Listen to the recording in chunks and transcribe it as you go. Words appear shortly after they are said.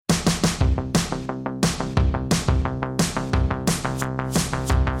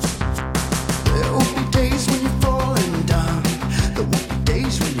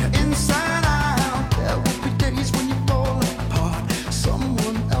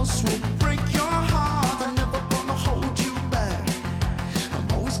else will break your heart. I'm never gonna hold you back.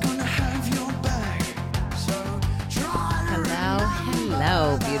 I'm always gonna have your back. So try to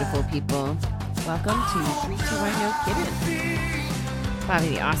Hello, beautiful people. Welcome to 3, 2, 1, No Kidding. Bobby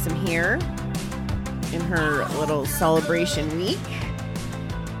the Awesome here in her little celebration week.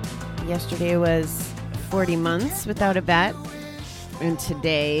 Yesterday was 40 months without a bet. And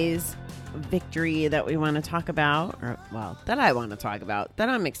today's victory that we want to talk about, or well, that I want to talk about, that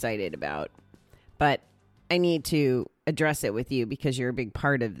I'm excited about, but I need to address it with you because you're a big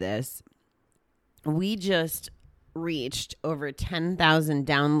part of this. We just reached over 10,000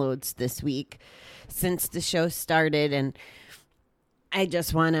 downloads this week since the show started, and I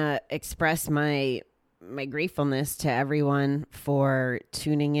just want to express my gratefulness to everyone for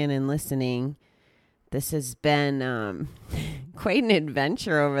tuning in and listening. This has been quite an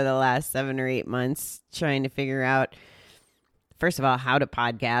adventure over the last 7 or 8 months, trying to figure out, first of all, how to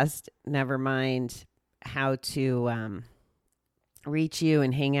podcast, never mind how to reach you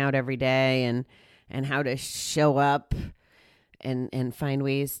and hang out every day, and how to show up and find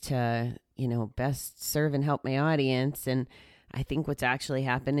ways to, best serve and help my audience. And I think what's actually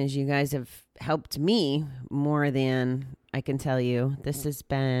happened is you guys have helped me more than I can tell you. This has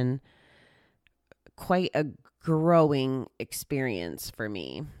been quite a growing experience for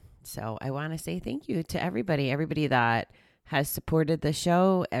me. So I want to say thank you to everybody that has supported the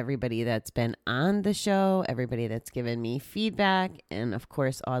show, everybody that's been on the show, everybody that's given me feedback, and of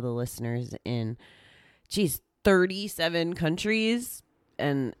course, all the listeners in, 37 countries.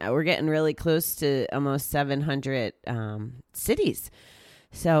 And we're getting really close to almost 700 cities.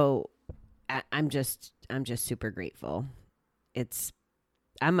 So I'm just super grateful.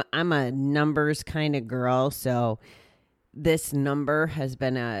 I'm a numbers kind of girl, so this number has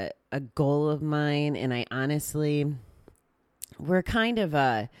been a goal of mine, and I honestly, we're kind of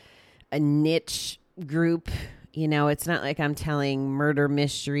a niche group. It's not like I'm telling murder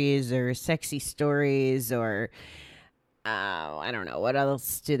mysteries or sexy stories or I don't know, what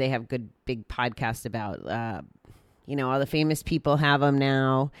else do they have good big podcasts about? All the famous people have them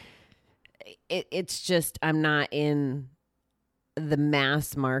now. It's just, I'm not in the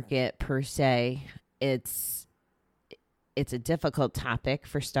mass market per se. It's a difficult topic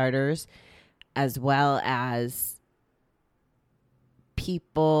for starters, as well as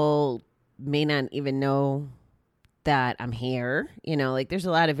people may not even know that I'm here. There's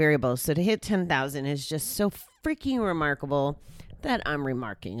a lot of variables. So to hit 10,000 is just so freaking remarkable that I'm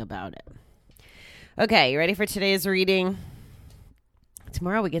remarking about it. Okay, you ready for today's reading?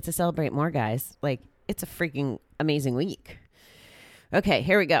 Tomorrow we get to celebrate more, guys. It's a freaking amazing week. Okay,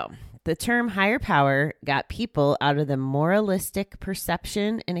 here we go. The term higher power got people out of the moralistic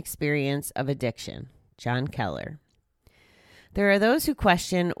perception and experience of addiction. John Keller. There are those who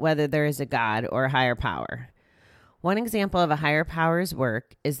question whether there is a God or a higher power. One example of a higher power's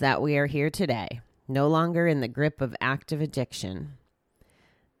work is that we are here today, no longer in the grip of active addiction.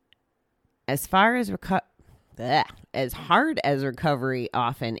 As hard as recovery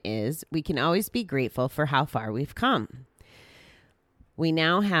often is, we can always be grateful for how far we've come. We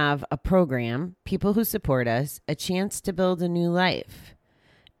now have a program, people who support us, a chance to build a new life.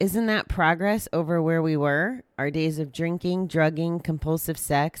 Isn't that progress over where we were? Our days of drinking, drugging, compulsive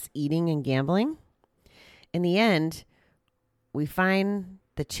sex, eating, and gambling? In the end, we find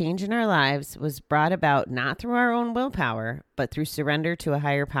the change in our lives was brought about not through our own willpower, but through surrender to a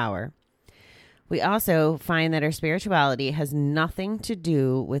higher power. We also find that our spirituality has nothing to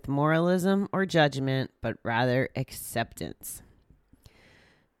do with moralism or judgment, but rather acceptance.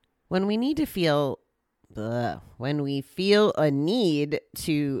 When we feel a need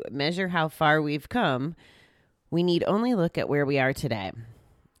to measure how far we've come, we need only look at where we are today.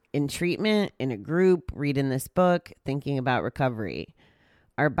 In treatment, in a group, reading this book, thinking about recovery.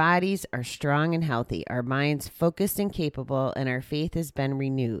 Our bodies are strong and healthy, our minds focused and capable, and our faith has been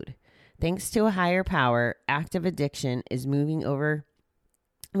renewed. Thanks to a higher power, active addiction is moving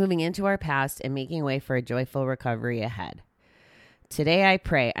into our past and making way for a joyful recovery ahead. Today I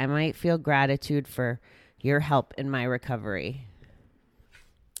pray I might feel gratitude for your help in my recovery.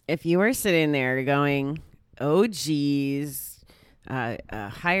 If you are sitting there going, oh geez, a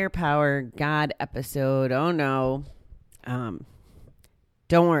higher power God episode, oh no,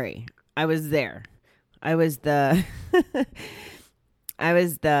 don't worry. I was there. I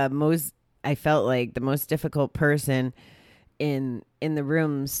felt like the most difficult person in the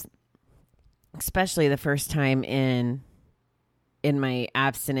rooms, especially the first time in my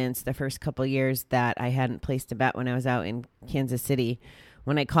abstinence, the first couple years that I hadn't placed a bet when I was out in Kansas City,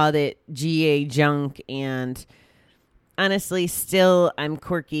 when I called it GA junk. And honestly, still, I'm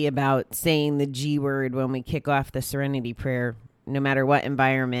quirky about saying the G word when we kick off the Serenity Prayer, no matter what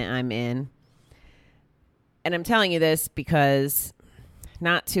environment I'm in. And I'm telling you this because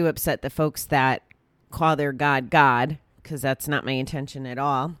not to upset the folks that call their God God, because that's not my intention at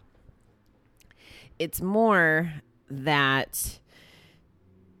all. It's more that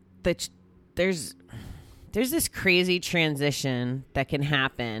there's this crazy transition that can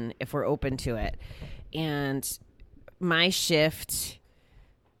happen if we're open to it. And my shift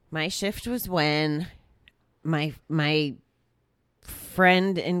was when my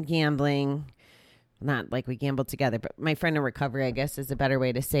friend in gambling, not like we gambled together, but my friend in recovery, I guess is a better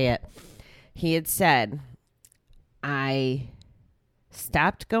way to say it. He had said, I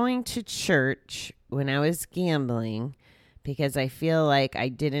stopped going to church when I was gambling because I feel like I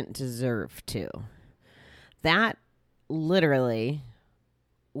didn't deserve to. That literally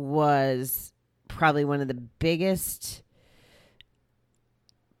was probably one of the biggest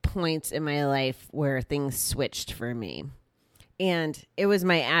points in my life where things switched for me. And it was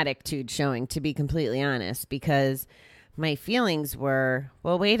my attitude showing, to be completely honest, because my feelings were,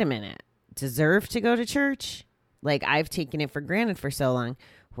 well, wait a minute, deserve to go to church? Like, I've taken it for granted for so long.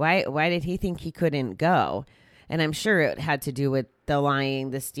 Why did he think he couldn't go? And I'm sure it had to do with the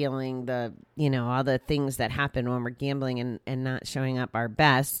lying, the stealing, the, all the things that happen when we're gambling and not showing up our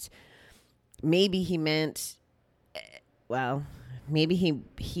best. Maybe he meant, maybe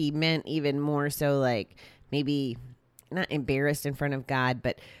he meant even more so, like, maybe not embarrassed in front of God,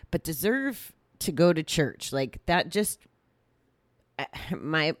 but deserve to go to church. Like, that just,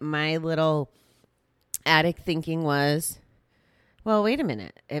 my little addict thinking was, well, wait a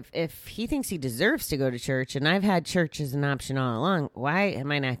minute. If he thinks he deserves to go to church, and I've had church as an option all along, why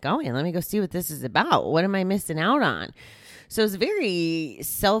am I not going? Let me go see what this is about. What am I missing out on? So it's very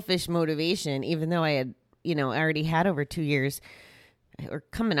selfish motivation, even though I had, already had over 2 years, or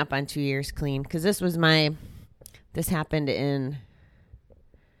coming up on 2 years clean, because this happened in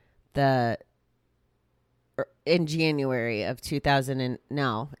January of 2000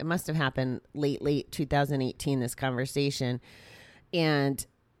 no, it must have happened late 2018, this conversation. And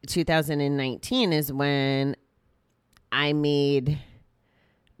 2019 is when I made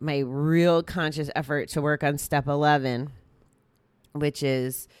my real conscious effort to work on step 11, which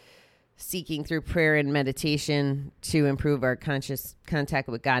is seeking through prayer and meditation to improve our conscious contact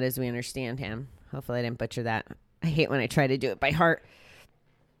with God as we understand him. Hopefully I didn't butcher that. I hate when I try to do it by heart.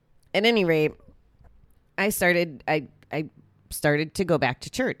 At any rate, I started to go back to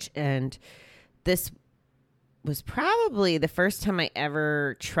church, and this was probably the first time I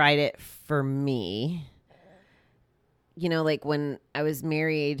ever tried it for me. Like when I was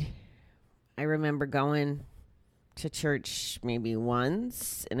married, I remember going to church maybe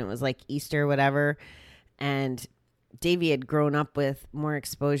once, and it was like Easter or whatever. And Davey had grown up with more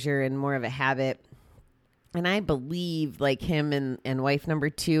exposure and more of a habit. And I believe like him and wife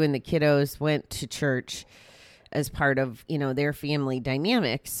number 2 and the kiddos went to church as part of, their family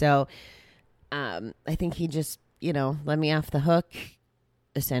dynamic. So I think he just, let me off the hook,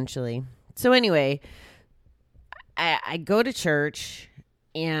 essentially. So anyway, I go to church,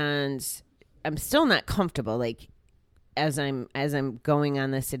 and I'm still not comfortable. Like, as I'm going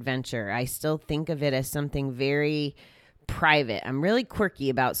on this adventure, I still think of it as something very private. I'm really quirky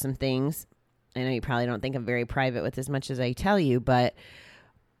about some things. I know you probably don't think I'm very private with as much as I tell you, but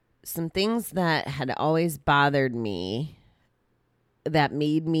some things that had always bothered me, that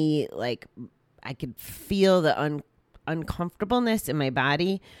made me like, I could feel the uncomfortableness in my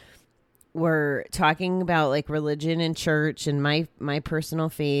body, were talking about like religion and church and my personal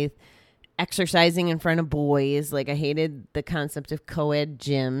faith, exercising in front of boys. Like, I hated the concept of co-ed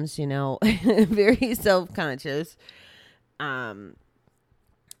gyms, very self-conscious.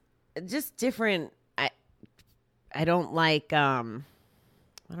 Just different. I don't like, I don't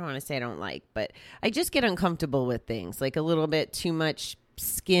want to say I don't like, but I just get uncomfortable with things, like a little bit too much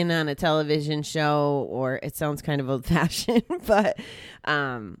skin on a television show, or it sounds kind of old fashioned, but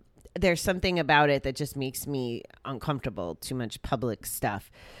there's something about it that just makes me uncomfortable, too much public stuff.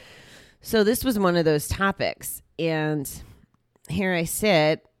 So this was one of those topics. And here I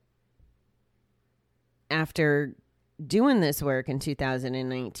sit after doing this work in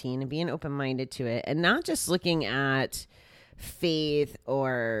 2019 and being open-minded to it, and not just looking at faith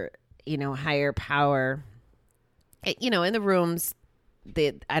or, higher power. In the rooms,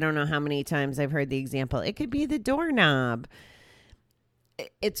 I don't know how many times I've heard the example. It could be the doorknob.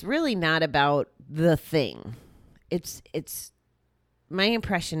 It's really not about the thing. It's my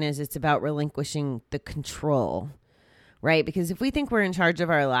impression is it's about relinquishing the control right? Because if we think we're in charge of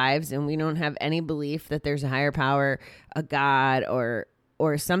our lives and we don't have any belief that there's a higher power, a God, or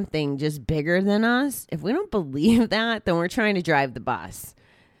something just bigger than us, if we don't believe that, then we're trying to drive the bus.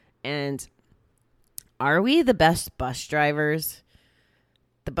 And are we the best bus drivers?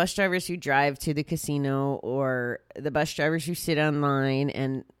 The bus drivers who drive to the casino, or the bus drivers who sit online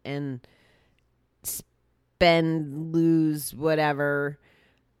and spend, lose, whatever,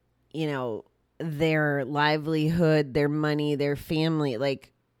 their livelihood, their money, their family.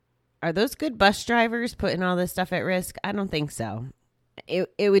 Like, are those good bus drivers putting all this stuff at risk? I don't think so.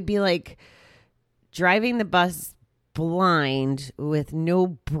 It would be like driving the bus blind with no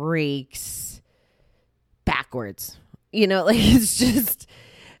brakes backwards. Like, it's just,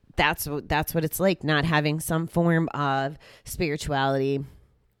 that's what it's like, not having some form of spirituality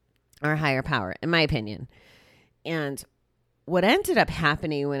or higher power, in my opinion. And what ended up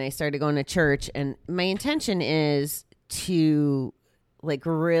happening when I started going to church, and my intention is to like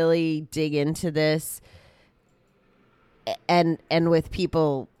really dig into this and with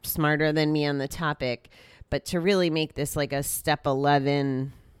people smarter than me on the topic, but to really make this like a step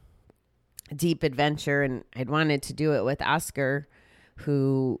 11 deep adventure. And I'd wanted to do it with Oscar,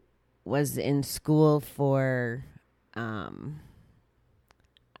 who was in school for, I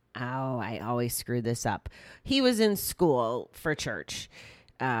always screw this up. He was in school for church,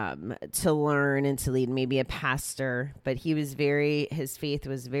 to learn and to lead, maybe a pastor, but his faith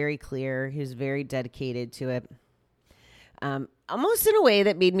was very clear. He was very dedicated to it. Almost in a way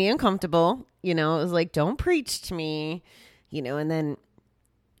that made me uncomfortable. It was like, don't preach to me, and then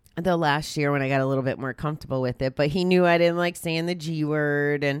the last year when I got a little bit more comfortable with it, but he knew I didn't like saying the G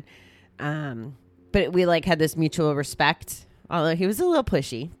word. And, but we like had this mutual respect, although he was a little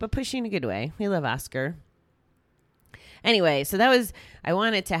pushy, but pushy in a good way. We love Oscar. Anyway, so I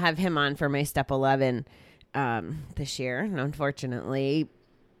wanted to have him on for my step 11, this year. And unfortunately,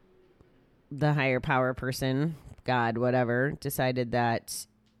 the higher power person, God, whatever, decided that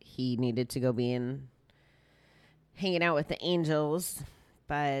he needed to go be hanging out with the angels.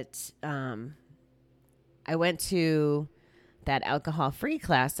 But I went to that alcohol-free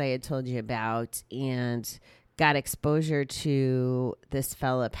class I had told you about and got exposure to this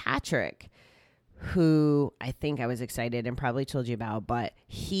fella, Patrick, who I think I was excited and probably told you about, but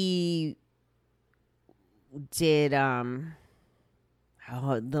he did the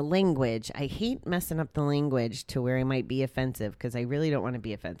language. I hate messing up the language to where I might be offensive, because I really don't want to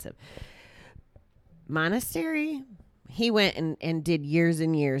be offensive. Monastery. He went and did years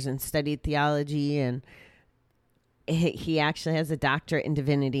and years and studied theology, and he actually has a doctorate in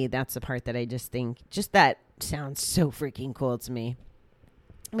divinity. That's the part that I just think, that sounds so freaking cool to me.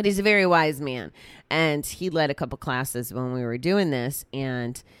 But he's a very wise man, and he led a couple classes when we were doing this,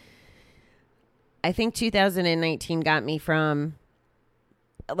 and I think 2019 got me from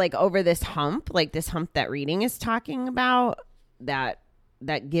like over this hump that reading is talking about, that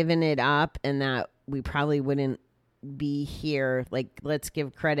giving it up, and that we probably wouldn't be here. Like, let's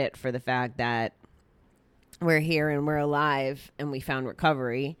give credit for the fact that we're here and we're alive and we found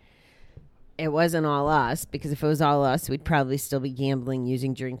recovery. It wasn't all us, because if it was all us, we'd probably still be gambling,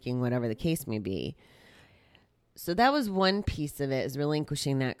 using, drinking, whatever the case may be. So that was one piece of it, is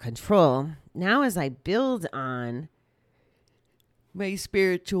relinquishing that control. Now, as I build on my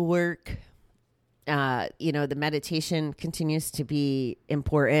spiritual work, the meditation continues to be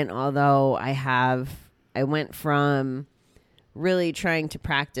important, although I went from really trying to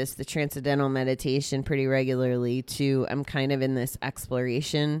practice the transcendental meditation pretty regularly to I'm kind of in this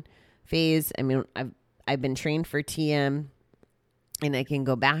exploration phase. I mean, I've been trained for TM and I can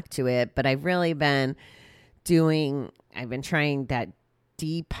go back to it, but I've really been trying that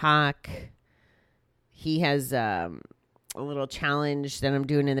Deepak. He has a little challenge that I'm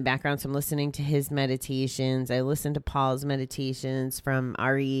doing in the background. So I'm listening to his meditations. I listen to Paul's meditations from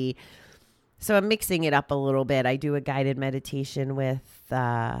RE. So I'm mixing it up a little bit. I do a guided meditation with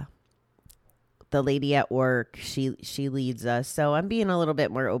the lady at work. She leads us. So I'm being a little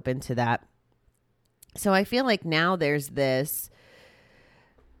bit more open to that. So I feel like now there's this,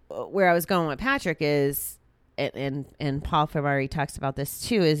 where I was going with Patrick is, and Paul Ferrari talks about this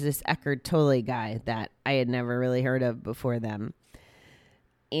too, is this Eckhart Tolle guy that I had never really heard of before them.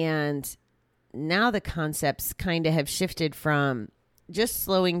 And now the concepts kind of have shifted from just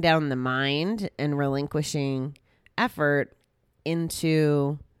slowing down the mind and relinquishing effort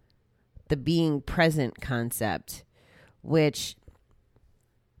into the being present concept, which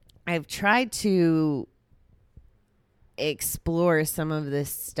I've tried to explore some of this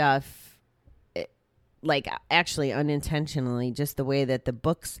stuff, actually unintentionally, just the way that the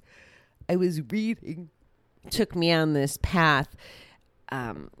books I was reading took me on this path,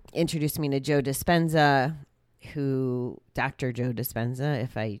 introduced me to Joe Dispenza, Dr. Joe Dispenza,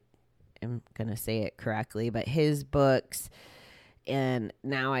 if I am going to say it correctly, but his books. And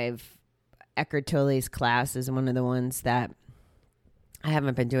now Eckhart Tolle's class is one of the ones that I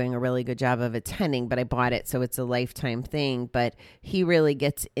haven't been doing a really good job of attending, but I bought it, so it's a lifetime thing. But he really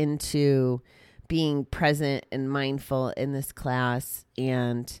gets into being present and mindful in this class,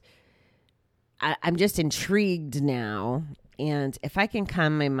 and I'm just intrigued now. And if I can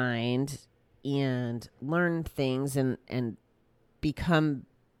calm my mind and learn things and become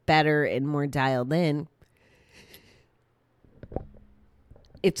better and more dialed in,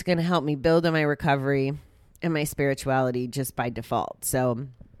 it's going to help me build on my recovery and my spirituality just by default. So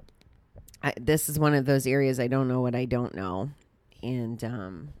this is one of those areas I don't know what I don't know. And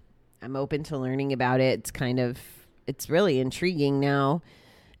I'm open to learning about it. It's really intriguing now.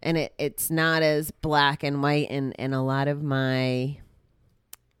 And it's not as black and white, and a lot of my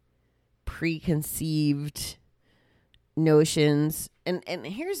preconceived notions. And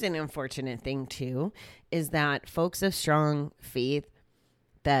here's an unfortunate thing too, is that folks of strong faith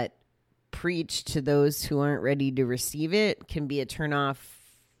that preach to those who aren't ready to receive it can be a turnoff,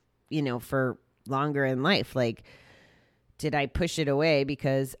 for longer in life. Like, did I push it away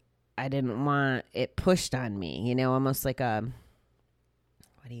because I didn't want it pushed on me? Almost like a,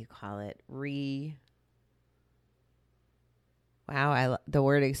 what do you call it? The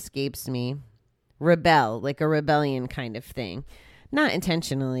word escapes me. Rebel, like a rebellion kind of thing. Not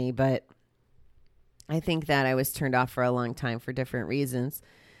intentionally, but I think that I was turned off for a long time for different reasons.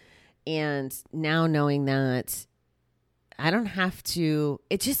 And now knowing that I don't have to,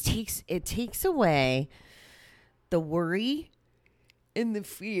 it takes away the worry and the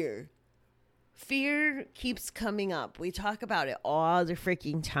fear. Fear keeps coming up. We talk about it all the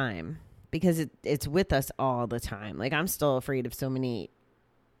freaking time because it's with us all the time. Like, I'm still afraid of so many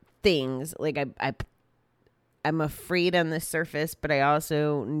things. Like, I'm afraid on the surface, but I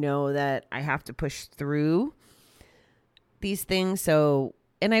also know that I have to push through these things. So,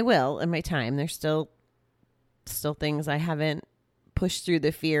 and I will in my time. There's still things I haven't pushed through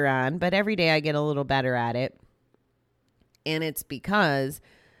the fear on, but every day I get a little better at it. And it's because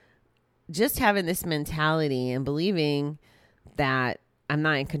just having this mentality and believing that I'm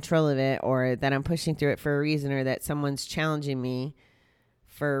not in control of it, or that I'm pushing through it for a reason, or that someone's challenging me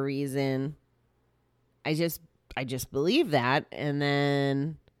for a reason. I just believe that, and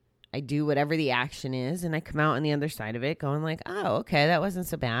then I do whatever the action is, and I come out on the other side of it going like, oh, okay, that wasn't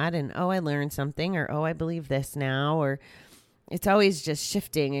so bad, and oh, I learned something, or oh, I believe this now, or it's always just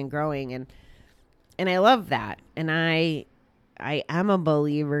shifting and growing, and I love that, and I am a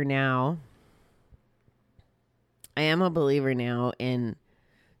believer now. I am a believer now in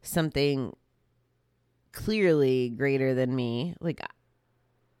something clearly greater than me, like,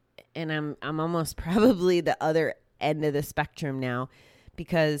 and I'm almost probably the other end of the spectrum now,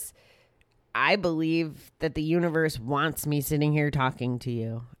 because I believe that the universe wants me sitting here talking to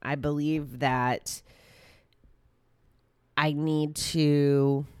you. I believe that I need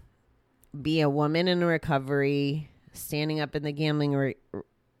to be a woman in recovery, standing up in the gambling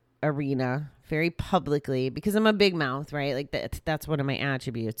arena very publicly, because I'm a big mouth, right? Like, that's one of my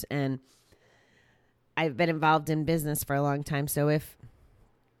attributes. And I've been involved in business for a long time. So if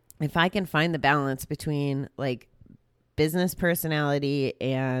I can find the balance between like business personality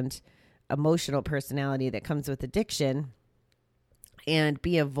and emotional personality that comes with addiction, and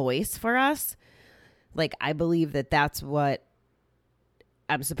be a voice for us, like, I believe that that's what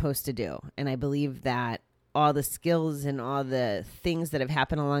I'm supposed to do. And I believe that all the skills and all the things that have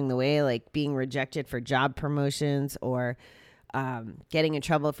happened along the way, like being rejected for job promotions, or getting in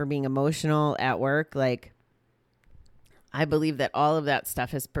trouble for being emotional at work, like, I believe that all of that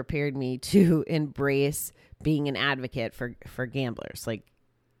stuff has prepared me to embrace being an advocate for gamblers. Like,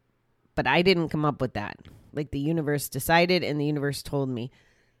 but I didn't come up with that. Like, the universe decided, and the universe told me.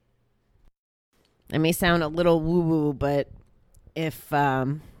 It may sound a little woo-woo, but if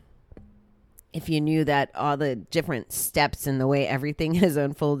you knew that all the different steps in the way everything has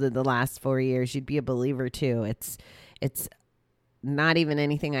unfolded the last 4 years, you'd be a believer too. It's not even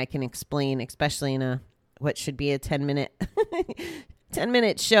anything I can explain, especially in what should be a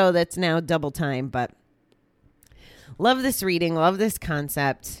 10-minute show that's now double time. But love this reading, love this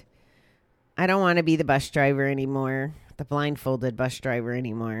concept. I don't want to be the bus driver anymore, the blindfolded bus driver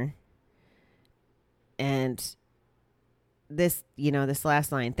anymore. And this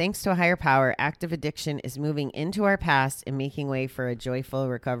last line, thanks to a higher power, active addiction is moving into our past and making way for a joyful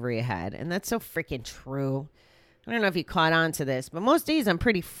recovery ahead. And that's so freaking true. I don't know if you caught on to this, but most days I'm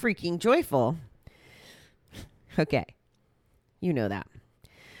pretty freaking joyful. Okay. You know that.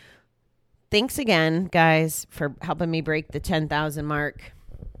 Thanks again, guys, for helping me break the 10,000 mark.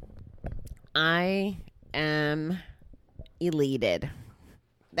 I am elated.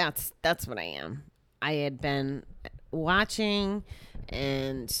 That's what I am. I had been watching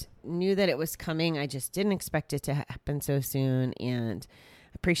and knew that it was coming. I just didn't expect it to happen so soon, and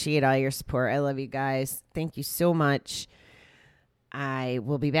appreciate all your support. I love you guys. Thank you so much. I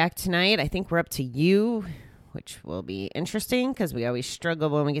will be back tonight. I think we're up to you, which will be interesting because we always struggle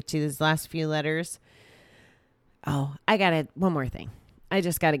when we get to these last few letters. Oh, one more thing. I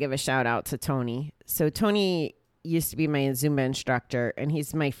just got to give a shout out to Tony. So Tony used to be my Zumba instructor, and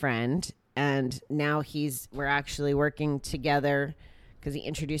he's my friend. And now we're actually working together because he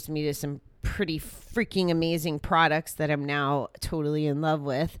introduced me to some pretty freaking amazing products that I'm now totally in love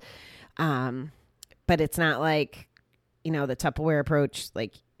with. But it's not like, the Tupperware approach.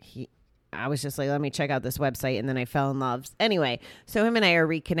 Like I was just like, let me check out this website. And then I fell in love. Anyway, so him and I are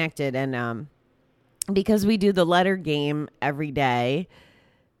reconnected. And because we do the letter game every day,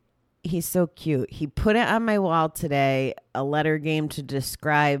 he's so cute. He put it on my wall today, a letter game to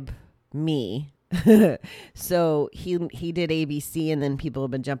describe me. So he did ABC, and then people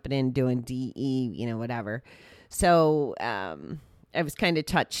have been jumping in doing DE, whatever. So I was kind of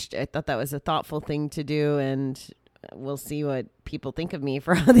touched. I thought that was a thoughtful thing to do, and we'll see what people think of me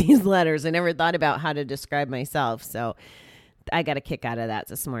for all these letters. I never thought about how to describe myself, so I got a kick out of that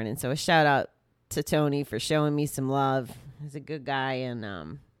this morning. So a shout out to Tony for showing me some love. He's a good guy, and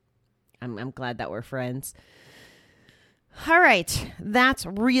I'm glad that we're friends. All right, that's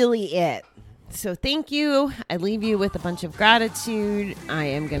really it. So thank you. I leave you with a bunch of gratitude. I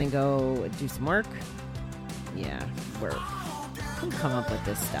am going to go do some work. Yeah, we're come up with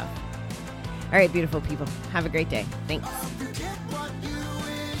this stuff. All right, beautiful people. Have a great day. Thanks.